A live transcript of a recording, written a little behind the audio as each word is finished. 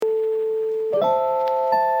Hi,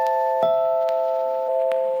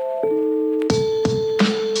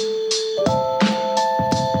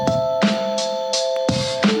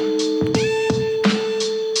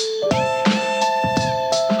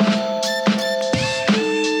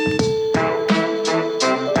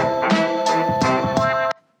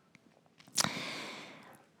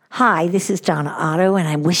 this is Donna Otto, and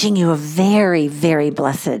I'm wishing you a very, very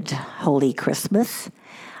blessed Holy Christmas.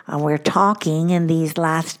 We're talking in these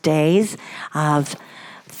last days of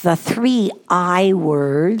the 3 I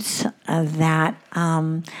words that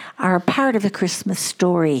are a part of the Christmas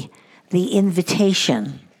story, the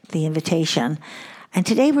invitation. And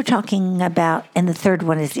today we're talking about, and the third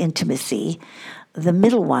one is intimacy. The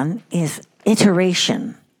middle one is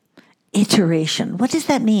iteration. Iteration. What does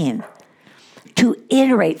that mean? To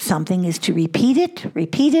iterate something is to repeat it.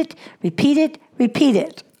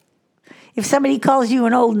 If somebody calls you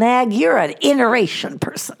an old nag, you're an iteration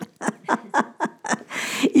person.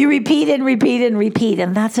 You repeat and repeat.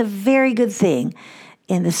 And that's a very good thing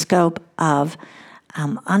in the scope of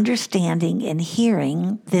understanding and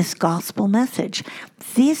hearing this gospel message.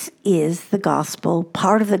 This is the gospel,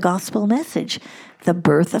 part of the gospel message. The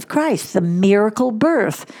birth of Christ, the miracle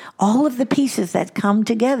birth, all of the pieces that come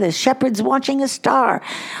together. Shepherds watching a star,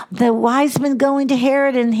 the wise men going to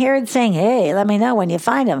Herod, and Herod saying, hey, let me know when you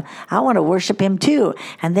find him. I want to worship him too.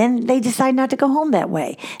 And then they decide not to go home that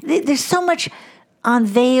way. There's so much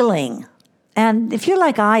unveiling. And if you're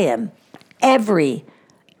like I am, every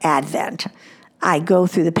Advent, I go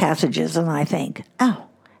through the passages and I think, oh,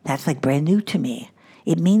 that's like brand new to me.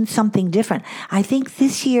 It means something different. I think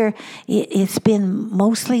this year it's been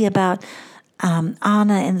mostly about Anna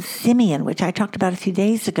and Simeon, which I talked about a few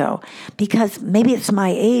days ago, because maybe it's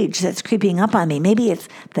my age that's creeping up on me. Maybe it's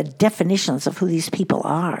the definitions of who these people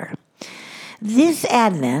are. This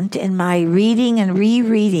Advent, in my reading and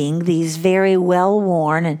rereading these very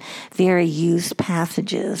well-worn and very used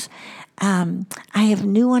passages, I have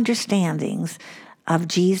new understandings of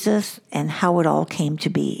Jesus and how it all came to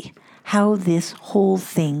be. How this whole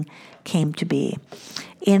thing came to be.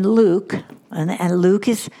 In Luke, and Luke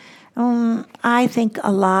is, I think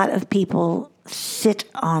a lot of people sit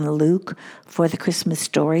on Luke for the Christmas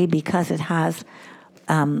story because it has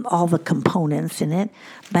all the components in it.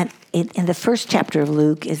 But in the first chapter of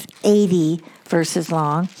Luke is 80 verses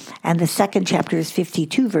long, and the second chapter is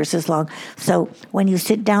 52 verses long. So when you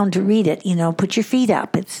sit down to read it, put your feet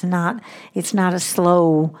up. It's not a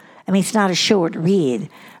short read.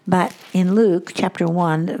 But in Luke chapter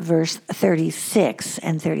 1, verse 36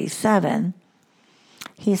 and 37,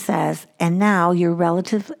 he says, and now your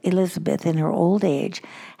relative Elizabeth in her old age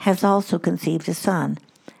has also conceived a son.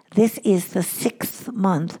 This is the 6th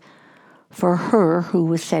month for her who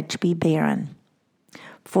was said to be barren.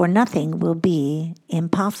 For nothing will be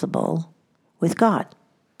impossible with God.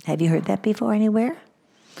 Have you heard that before anywhere?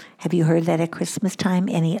 Have you heard that at Christmas time,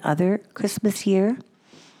 any other Christmas year?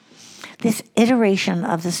 This iteration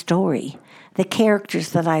of the story, the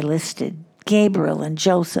characters that I listed, Gabriel and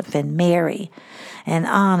Joseph and Mary and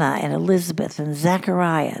Anna and Elizabeth and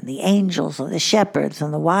Zechariah and the angels and the shepherds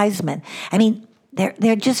and the wise men. I mean,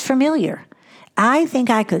 they're just familiar. I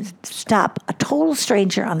think I could stop a total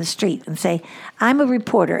stranger on the street and say, I'm a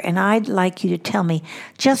reporter and I'd like you to tell me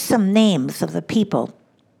just some names of the people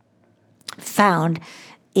found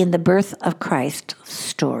in the birth of Christ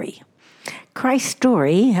story. Christ's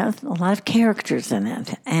story has a lot of characters in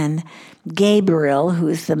it, and Gabriel,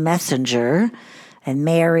 who's the messenger, and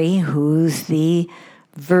Mary, who's the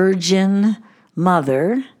virgin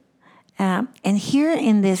mother. And here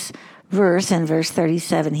in this verse, in verse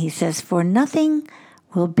 37, he says, for nothing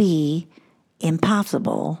will be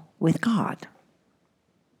impossible with God.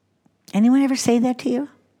 Anyone ever say that to you?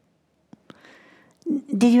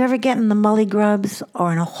 Did you ever get in the mully grubs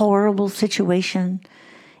or in a horrible situation?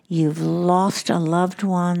 You've lost a loved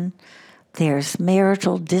one. There's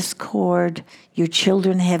marital discord. Your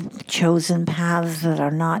children have chosen paths that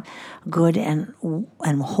are not good and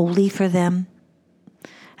holy for them.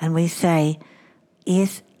 And we say,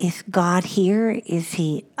 is God here? Is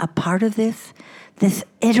he a part of this? This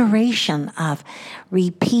iteration of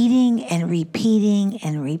repeating and repeating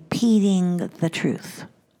and repeating the truth.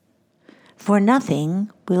 For nothing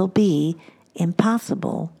will be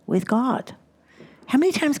impossible with God. How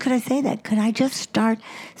many times could I say that? Could I just start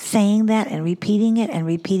saying that and repeating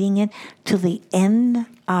it till the end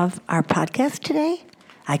of our podcast today?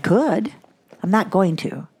 I could. I'm not going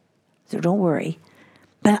to, so don't worry.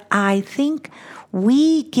 But I think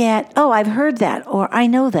we get, I've heard that, or I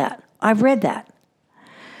know that, I've read that.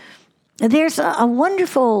 There's a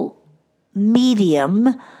wonderful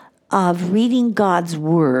medium of reading God's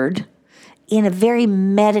Word in a very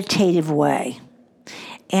meditative way.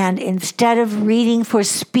 And instead of reading for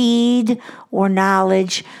speed or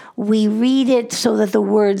knowledge, we read it so that the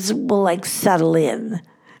words will like settle in.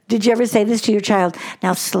 Did you ever say this to your child?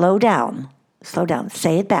 Now slow down. Slow down.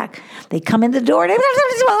 Say it back. They come in the door and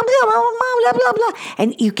blah, blah, blah,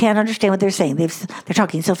 and you can't understand what they're saying. They're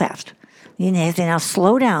talking so fast. You say, now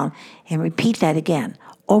slow down and repeat that again.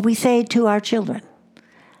 Or we say to our children,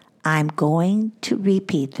 I'm going to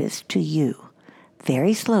repeat this to you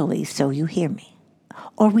very slowly so you hear me.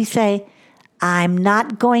 Or we say, I'm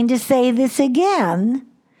not going to say this again.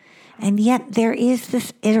 And yet there is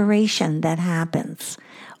this iteration that happens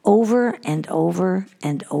over and over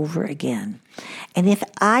and over again. And if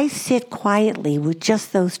I sit quietly with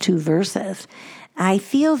just those two verses, I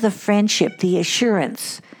feel the friendship, the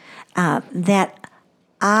assurance that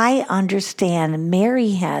I understand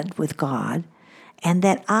Mary had with God and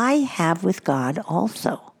that I have with God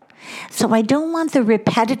also. So I don't want the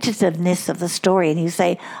repetitiveness of the story. And you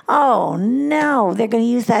say, oh, no, they're going to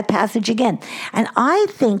use that passage again. And I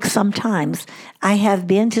think sometimes I have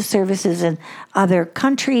been to services in other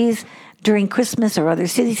countries during Christmas or other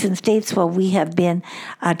cities and states while we have been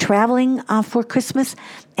traveling for Christmas.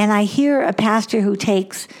 And I hear a pastor who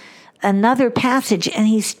takes another passage and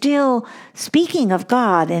he's still speaking of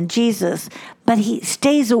God and Jesus, but he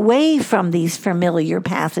stays away from these familiar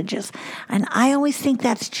passages. And I always think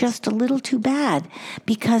that's just a little too bad,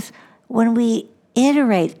 because when we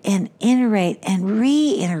iterate and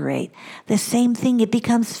reiterate the same thing, it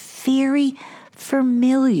becomes very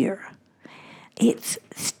familiar. It's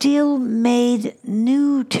still made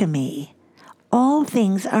new to me. All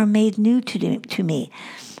things are made new to me.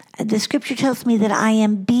 The scripture tells me that I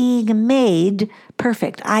am being made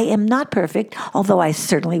perfect. I am not perfect, although I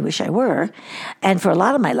certainly wish I were. And for a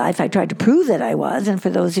lot of my life, I tried to prove that I was. And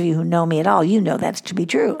for those of you who know me at all, you know that's to be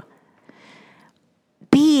true.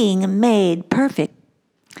 Being made perfect.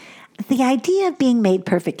 The idea of being made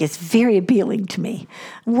perfect is very appealing to me.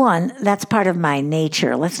 One, that's part of my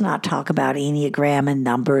nature. Let's not talk about Enneagram and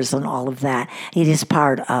numbers and all of that. It is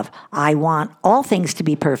part of, I want all things to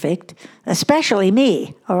be perfect, especially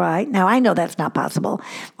me, all right? Now, I know that's not possible,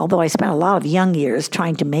 although I spent a lot of young years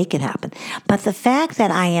trying to make it happen. But the fact that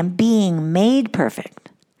I am being made perfect,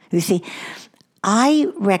 you see, I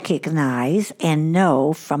recognize and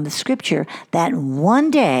know from the scripture that one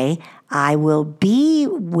day I will be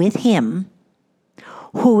with him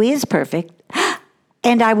who is perfect,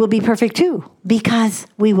 and I will be perfect too, because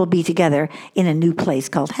we will be together in a new place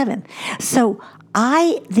called heaven. So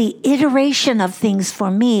the iteration of things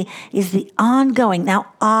for me is the ongoing.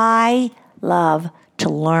 Now, I love to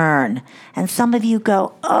learn. And some of you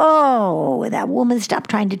go, oh, that woman stopped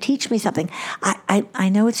trying to teach me something. I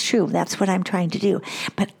know it's true. That's what I'm trying to do.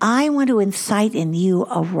 But I want to incite in you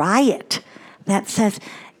a riot that says,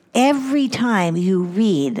 every time you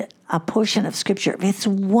read a portion of Scripture, if it's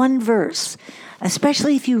one verse,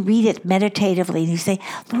 especially if you read it meditatively and you say,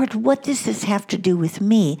 Lord, what does this have to do with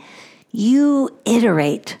me? You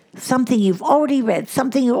iterate something you've already read,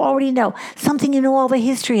 something you already know, something you know all the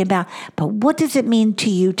history about. But what does it mean to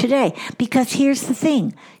you today? Because here's the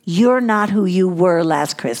thing. You're not who you were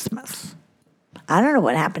last Christmas. I don't know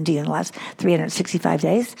what happened to you in the last 365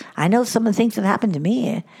 days. I know some of the things that happened to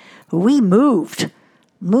me. We moving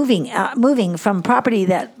from property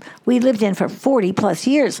that we lived in for 40 plus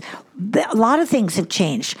years. A lot of things have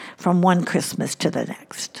changed from one Christmas to the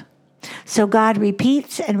next. So God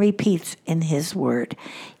repeats and repeats in his word.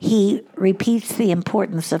 He repeats the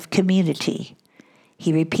importance of community.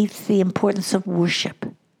 He repeats the importance of worship.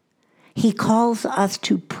 He calls us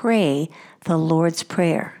to pray the Lord's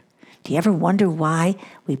Prayer. Do you ever wonder why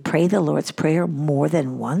we pray the Lord's Prayer more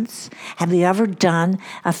than once? Have you ever done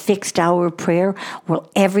a fixed hour of prayer? Well,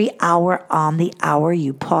 every hour on the hour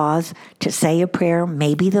you pause to say a prayer,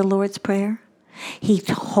 maybe the Lord's Prayer? He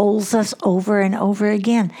tells us over and over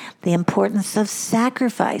again the importance of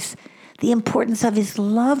sacrifice, the importance of his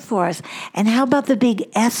love for us. And how about the big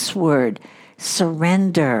S word,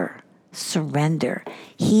 surrender? Surrender.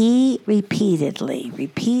 He repeatedly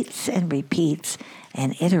repeats and repeats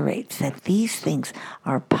and iterates that these things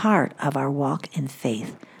are part of our walk in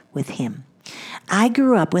faith with him. I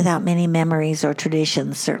grew up without many memories or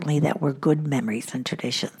traditions, certainly that were good memories and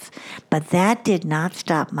traditions. But that did not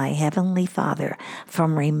stop my Heavenly Father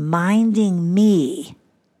from reminding me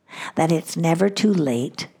that it's never too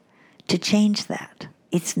late to change that.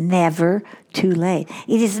 It's never too late.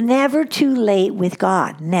 It is never too late with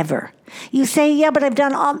God. Never. You say, yeah, but I've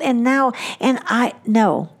done all, and now, and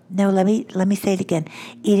no. No, let me say it again.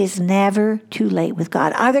 It is never too late with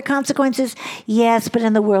God. Are there consequences? Yes, but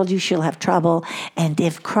in the world you shall have trouble. And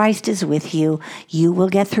if Christ is with you, you will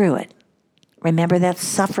get through it. Remember that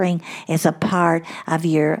suffering is a part of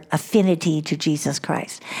your affinity to Jesus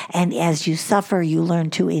Christ. And as you suffer, you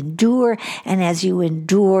learn to endure. And as you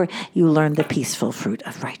endure, you learn the peaceful fruit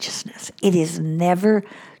of righteousness. It is never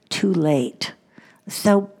too late.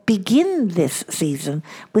 So begin this season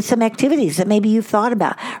with some activities that maybe you've thought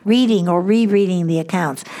about. Reading or rereading the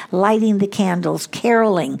accounts, lighting the candles,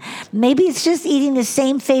 caroling. Maybe it's just eating the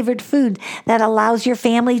same favorite food that allows your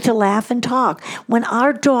family to laugh and talk. When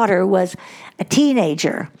our daughter was a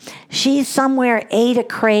teenager, she somewhere ate a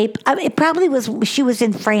crepe. It probably was, she was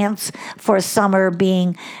in France for a summer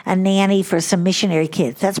being a nanny for some missionary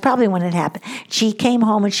kids. That's probably when it happened. She came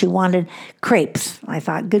home and she wanted crepes. I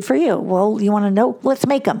thought, good for you. Well, you want to know? Let's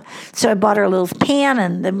make them. So I bought her a little pan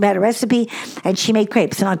and had a recipe, and she made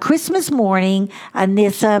crepes. And on Christmas morning,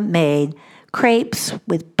 Anissa made crepes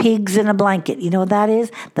with pigs in a blanket. You know what that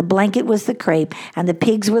is? The blanket was the crepe, and the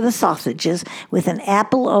pigs were the sausages with an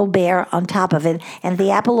apple au beurre on top of it. And the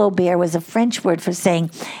apple au beurre was a French word for saying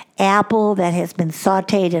apple that has been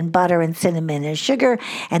sauteed in butter and cinnamon and sugar,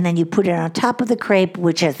 and then you put it on top of the crepe,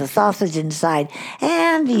 which has the sausage inside,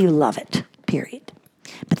 and you love it, period.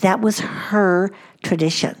 But that was her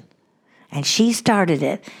tradition. And she started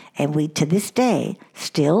it, and we, to this day,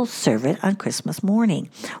 still serve it on Christmas morning.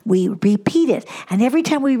 We repeat it, and every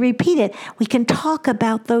time we repeat it, we can talk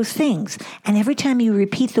about those things. And every time you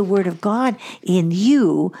repeat the Word of God in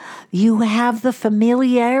you, you have the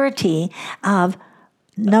familiarity of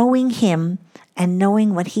knowing Him and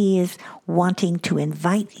knowing what He is wanting to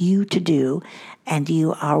invite you to do, and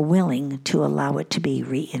you are willing to allow it to be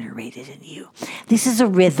reiterated in you. This is a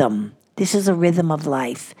rhythm. This is a rhythm of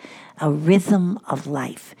life. A rhythm of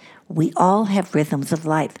life. We all have rhythms of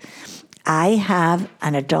life. I have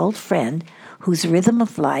an adult friend whose rhythm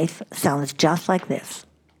of life sounds just like this.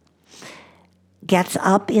 Gets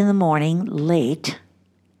up in the morning late,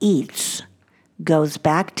 eats, goes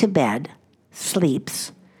back to bed,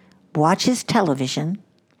 sleeps, watches television,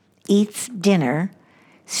 eats dinner,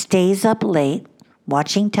 stays up late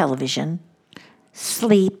watching television,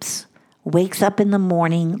 sleeps, wakes up in the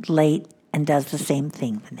morning late, and does the same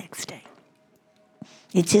thing the next day.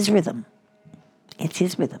 It's his rhythm. It's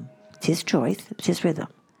his rhythm. It's his choice. It's his rhythm.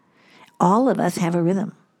 All of us have a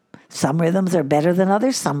rhythm. Some rhythms are better than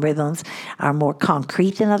others. Some rhythms are more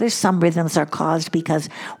concrete than others. Some rhythms are caused because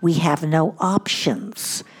we have no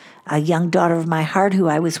options. A young daughter of my heart who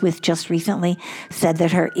I was with just recently said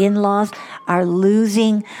that her in-laws are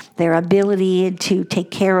losing their ability to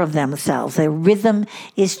take care of themselves. Their rhythm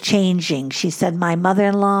is changing. She said, my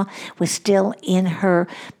mother-in-law was still in her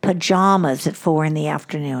pajamas at 4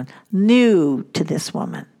 p.m, new to this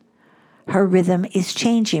woman. Her rhythm is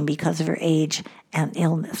changing because of her age and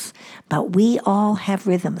illness. But we all have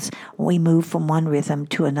rhythms. We move from one rhythm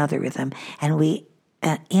to another rhythm, and we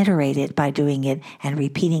iterate it by doing it and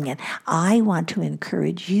repeating it. I want to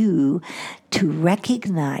encourage you to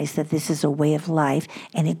recognize that this is a way of life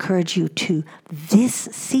and encourage you to, this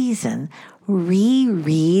season,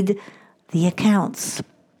 reread the accounts.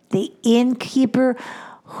 The innkeeper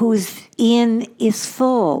whose inn is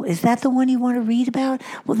full. Is that the one you want to read about?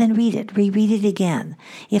 Well, then read it. Reread it again.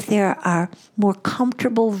 If there are more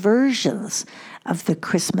comfortable versions of the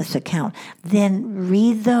Christmas account, then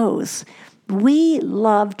read those. We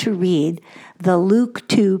love to read the Luke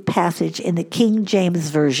 2 passage in the King James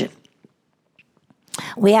Version.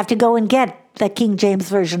 We have to go and get the King James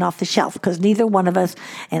Version off the shelf because neither one of us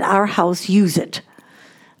in our house use it.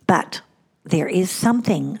 But there is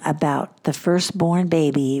something about the firstborn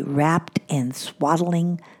baby wrapped in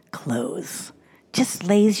swaddling clothes. Just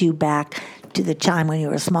lays you back to the time when you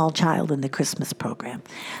were a small child in the Christmas program.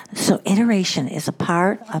 So iteration is a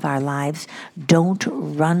part of our lives. Don't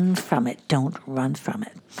run from it. Don't run from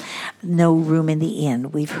it. No room in the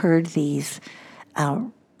inn. We've heard these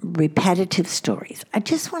repetitive stories. I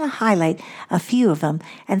just want to highlight a few of them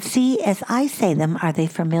and see, as I say them, are they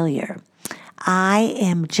familiar? I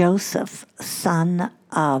am Joseph, son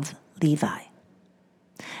of Levi.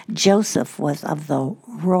 Joseph was of the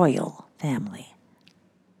royal family.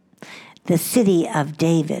 The city of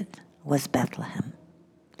David was Bethlehem.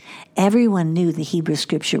 Everyone knew the Hebrew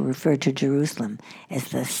scripture referred to Jerusalem as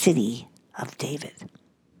the city of David.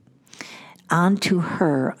 Unto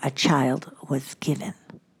her a child was given.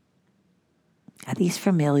 Are these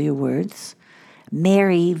familiar words?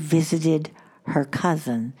 Mary visited her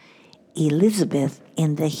cousin Elizabeth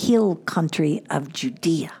in the hill country of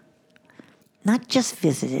Judea. Not just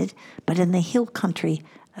visited, but in the hill country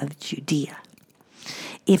of Judea.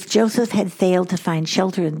 If Joseph had failed to find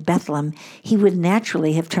shelter in Bethlehem, he would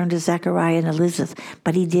naturally have turned to Zechariah and Elizabeth,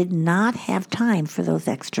 but he did not have time for those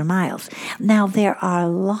extra miles. Now, there are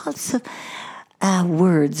lots of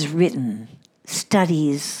words written,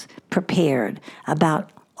 studies prepared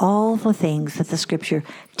about all the things that the Scripture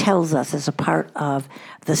tells us as a part of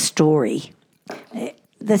the story.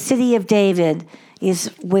 The city of David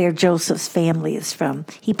is where Joseph's family is from.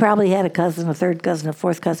 He probably had a cousin, a third cousin, a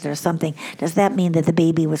fourth cousin, or something. Does that mean that the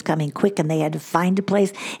baby was coming quick and they had to find a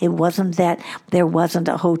place? It wasn't that there wasn't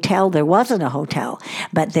a hotel. There wasn't a hotel,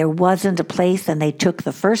 but there wasn't a place and they took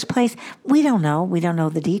the first place. We don't know. We don't know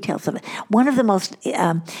the details of it. One of the most,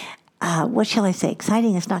 what shall I say?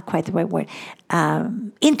 Exciting is not quite the right word.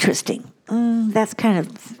 Interesting. That's kind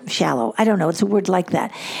of shallow. I don't know. It's a word like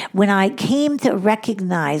that. When I came to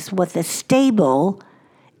recognize what the stable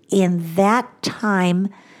in that time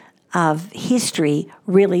of history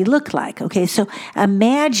really looked like. Okay, so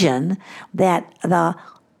imagine that the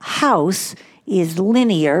house is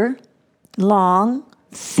linear, long,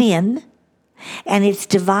 thin, and it's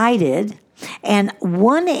divided, and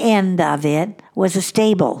one end of it was a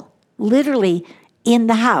stable, literally in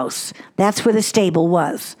the house. That's where the stable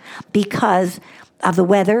was because of the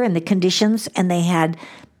weather and the conditions, and they had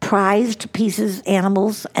prized pieces,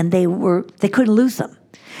 animals, and they couldn't lose them.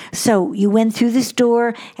 So you went through this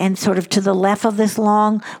door, and sort of to the left of this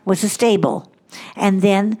long was a stable. And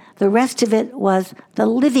then the rest of it was the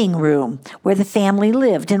living room where the family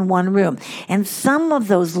lived in one room. And some of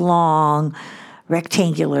those long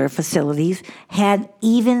rectangular facilities had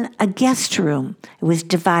even a guest room. It was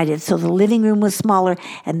divided, so the living room was smaller,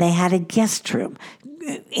 and they had a guest room.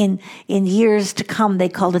 In years to come, they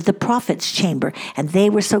called it the prophet's chamber, and they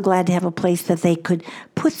were so glad to have a place that they could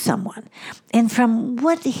put someone. And from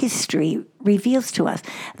what history reveals to us,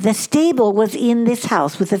 the stable was in this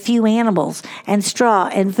house with a few animals and straw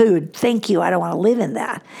and food. Thank you, I don't want to live in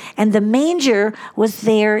that. And the manger was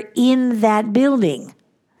there in that building.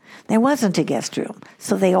 There wasn't a guest room,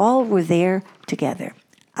 so they all were there together.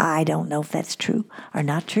 I don't know if that's true or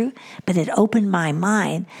not true, but it opened my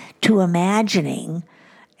mind to imagining,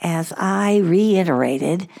 as I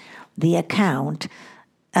reiterated the account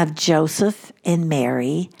of Joseph and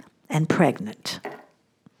Mary and pregnant,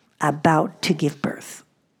 about to give birth.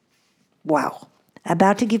 Wow.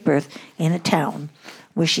 About to give birth in a town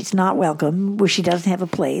where she's not welcome, where she doesn't have a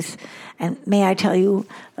place. And may I tell you,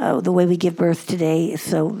 the way we give birth today is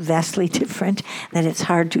so vastly different that it's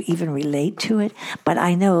hard to even relate to it. But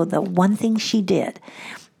I know the one thing she did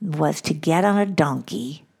was to get on a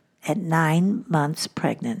donkey at 9 months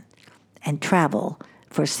pregnant and travel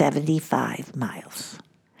for 75 miles.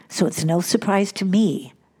 So it's no surprise to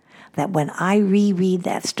me that when I reread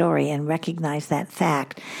that story and recognize that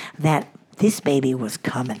fact, that this baby was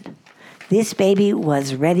coming. This baby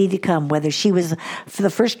was ready to come, whether she was for the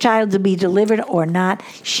first child to be delivered or not.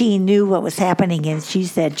 She knew what was happening, and she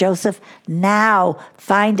said, Joseph, now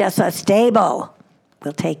find us a stable.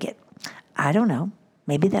 We'll take it. I don't know.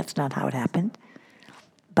 Maybe that's not how it happened.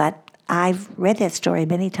 But I've read that story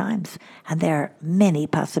many times, and there are many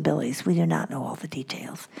possibilities. We do not know all the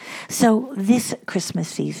details. So this Christmas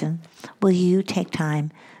season, will you take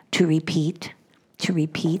time to repeat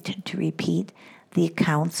the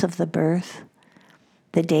accounts of the birth,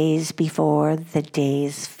 the days before, the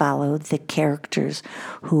days followed, the characters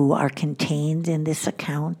who are contained in this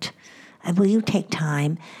account? And will you take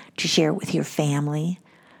time to share it with your family,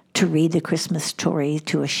 to read the Christmas story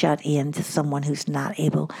to a shut-in, to someone who's not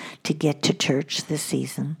able to get to church this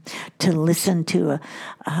season, to listen to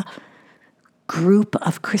a group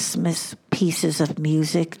of Christmas pieces of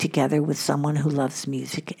music together with someone who loves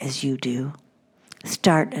music as you do?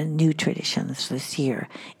 Start new traditions this year.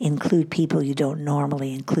 Include people you don't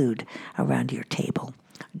normally include around your table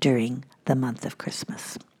during the month of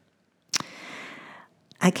Christmas.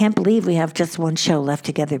 I can't believe we have just one show left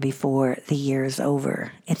together before the year is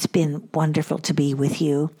over. It's been wonderful to be with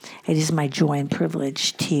you. It is my joy and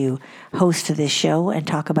privilege to host this show and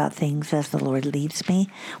talk about things as the Lord leads me.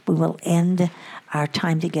 We will end our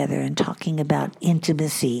time together in talking about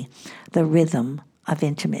intimacy, the rhythm of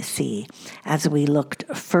intimacy, as we looked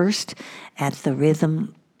first at the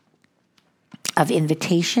rhythm of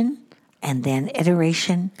invitation, and then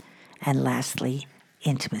iteration, and lastly,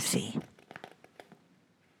 intimacy.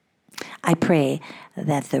 I pray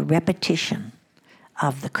that the repetition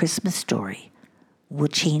of the Christmas story will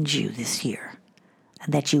change you this year,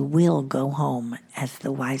 and that you will go home as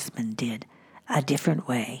the wise men did, a different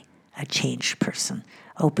way, a changed person.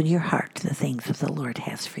 Open your heart to the things that the Lord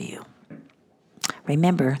has for you.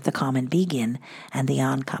 Remember the common begin and the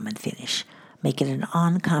uncommon finish. Make it an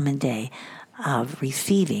uncommon day of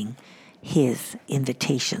receiving his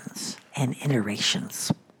invitations and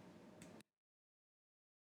iterations.